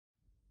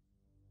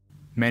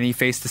Many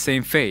face the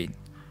same fate,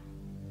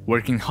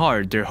 working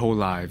hard their whole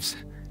lives,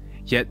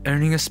 yet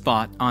earning a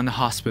spot on the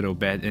hospital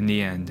bed in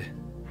the end.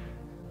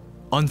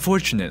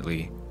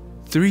 Unfortunately,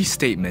 3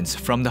 statements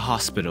from the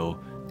hospital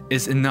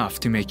is enough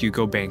to make you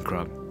go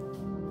bankrupt.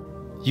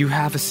 You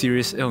have a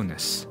serious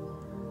illness.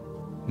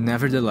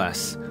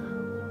 Nevertheless,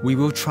 we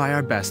will try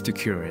our best to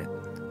cure it.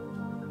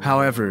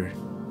 However,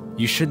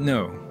 you should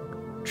know,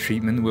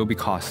 treatment will be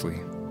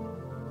costly.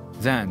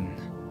 Then,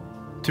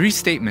 3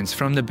 statements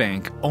from the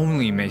bank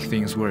only make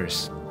things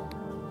worse.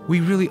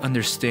 We really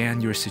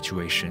understand your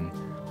situation,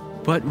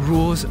 but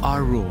rules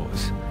are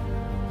rules.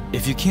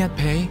 If you can't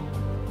pay,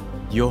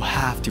 you'll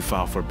have to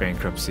file for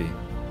bankruptcy.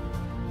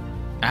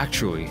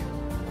 Actually,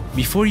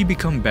 before you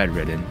become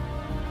bedridden,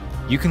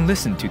 you can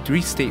listen to 3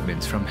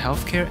 statements from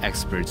healthcare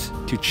experts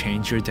to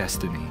change your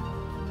destiny.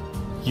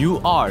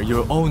 You are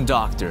your own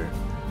doctor,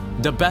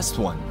 the best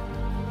one.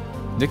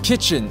 The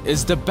kitchen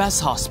is the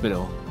best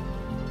hospital.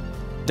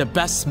 The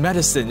best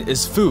medicine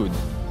is food.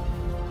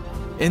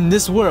 In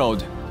this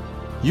world,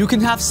 you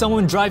can have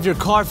someone drive your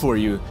car for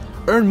you,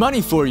 earn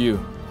money for you,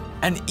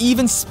 and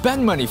even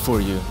spend money for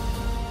you.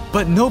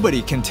 But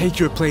nobody can take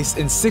your place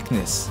in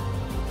sickness.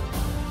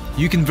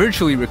 You can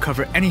virtually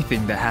recover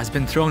anything that has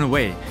been thrown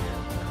away,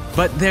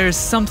 but there is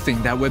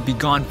something that would be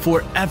gone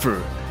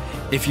forever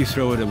if you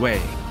throw it away.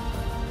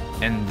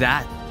 And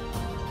that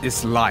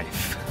is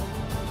life.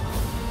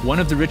 One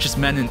of the richest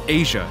men in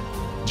Asia,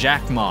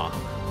 Jack Ma,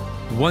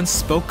 once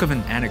spoke of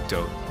an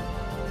anecdote.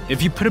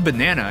 If you put a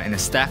banana in a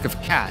stack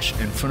of cash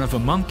in front of a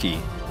monkey,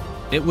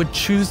 it would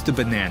choose the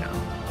banana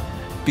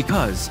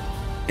because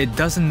it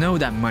doesn't know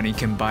that money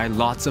can buy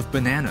lots of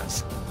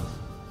bananas.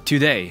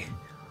 Today,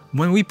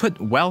 when we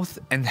put wealth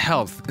and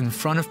health in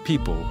front of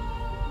people,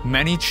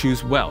 many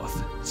choose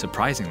wealth,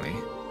 surprisingly.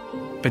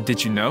 But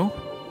did you know?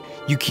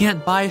 You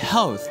can't buy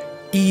health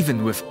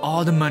even with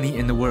all the money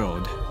in the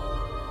world.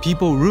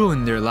 People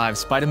ruin their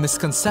lives by the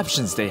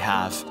misconceptions they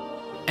have.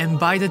 And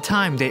by the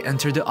time they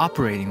enter the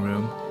operating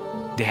room,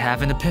 they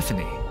have an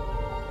epiphany.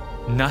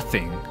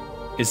 Nothing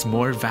is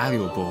more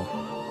valuable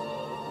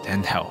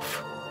than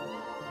health.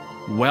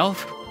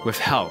 Wealth with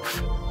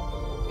health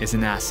is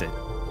an asset.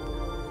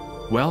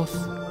 Wealth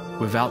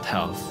without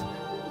health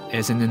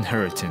is an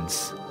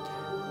inheritance.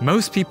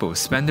 Most people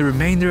spend the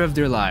remainder of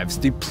their lives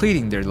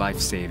depleting their life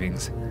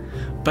savings,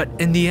 but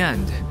in the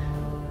end,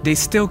 they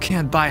still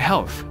can't buy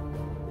health.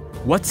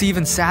 What's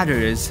even sadder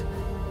is,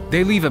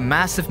 they leave a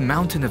massive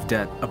mountain of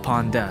debt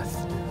upon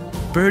death,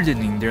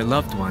 burdening their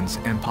loved ones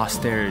and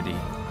posterity.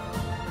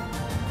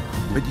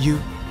 But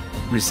you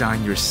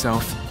resign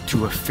yourself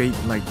to a fate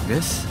like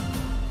this?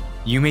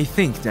 You may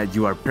think that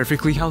you are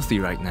perfectly healthy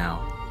right now,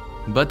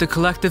 but the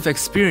collective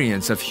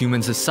experience of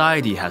human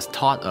society has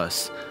taught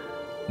us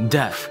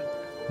death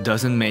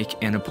doesn't make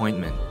an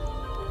appointment.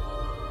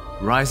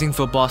 Rising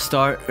football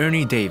star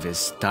Ernie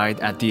Davis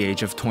died at the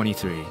age of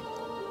 23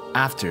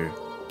 after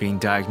being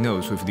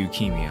diagnosed with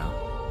leukemia.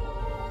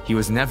 He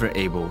was never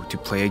able to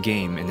play a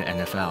game in the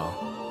NFL.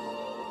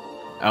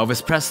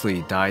 Elvis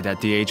Presley died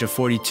at the age of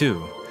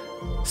 42,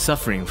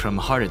 suffering from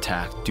a heart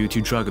attack due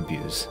to drug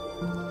abuse.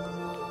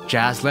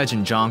 Jazz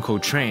legend John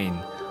Coltrane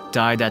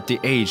died at the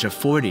age of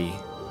 40.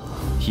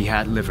 He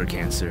had liver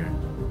cancer.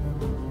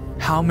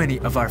 How many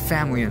of our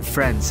family and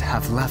friends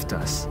have left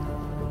us?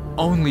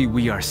 Only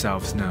we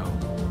ourselves know.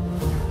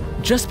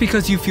 Just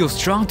because you feel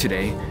strong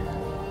today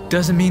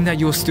doesn't mean that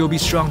you'll still be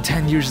strong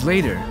 10 years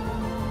later.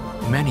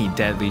 Many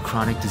deadly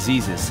chronic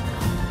diseases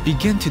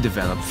begin to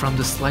develop from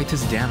the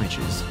slightest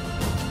damages.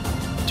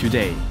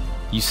 Today,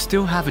 you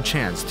still have a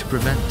chance to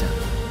prevent them.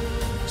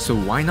 So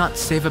why not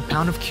save a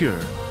pound of cure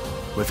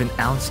with an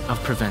ounce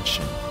of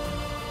prevention?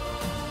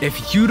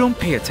 If you don't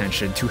pay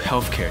attention to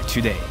healthcare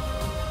today,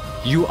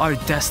 you are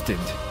destined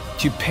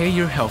to pay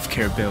your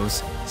healthcare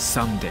bills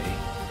someday.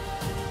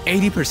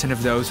 80%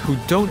 of those who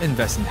don't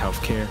invest in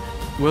healthcare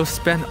will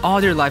spend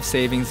all their life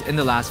savings in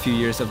the last few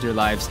years of their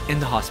lives in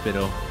the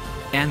hospital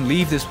and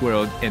leave this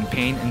world in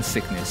pain and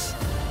sickness.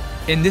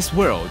 In this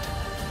world,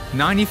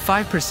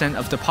 95%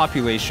 of the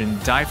population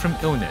die from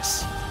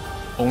illness.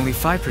 Only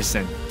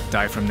 5%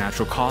 die from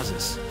natural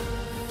causes.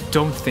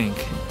 Don't think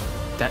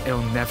that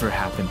it'll never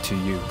happen to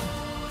you.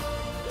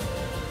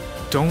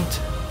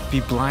 Don't be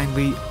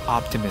blindly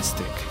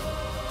optimistic.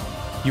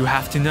 You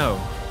have to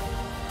know,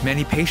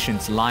 many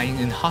patients lying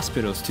in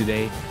hospitals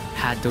today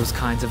had those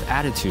kinds of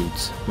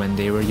attitudes when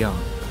they were young.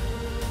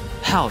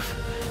 Health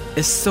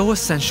is so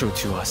essential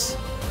to us.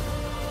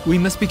 We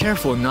must be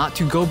careful not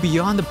to go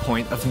beyond the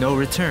point of no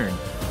return,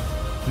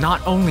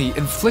 not only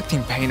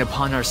inflicting pain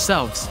upon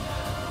ourselves,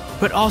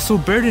 but also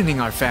burdening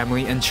our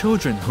family and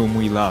children whom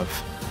we love,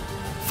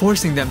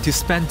 forcing them to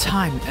spend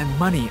time and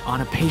money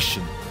on a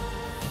patient.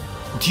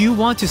 Do you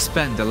want to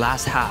spend the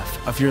last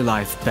half of your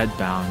life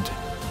bedbound?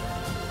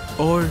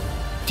 Or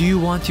do you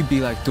want to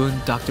be like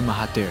Dr.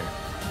 Mahathir,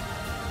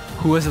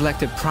 who was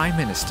elected Prime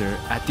Minister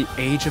at the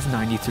age of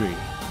 93?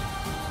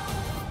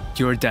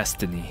 Your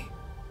destiny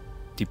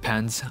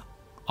depends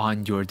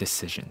on your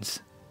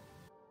decisions.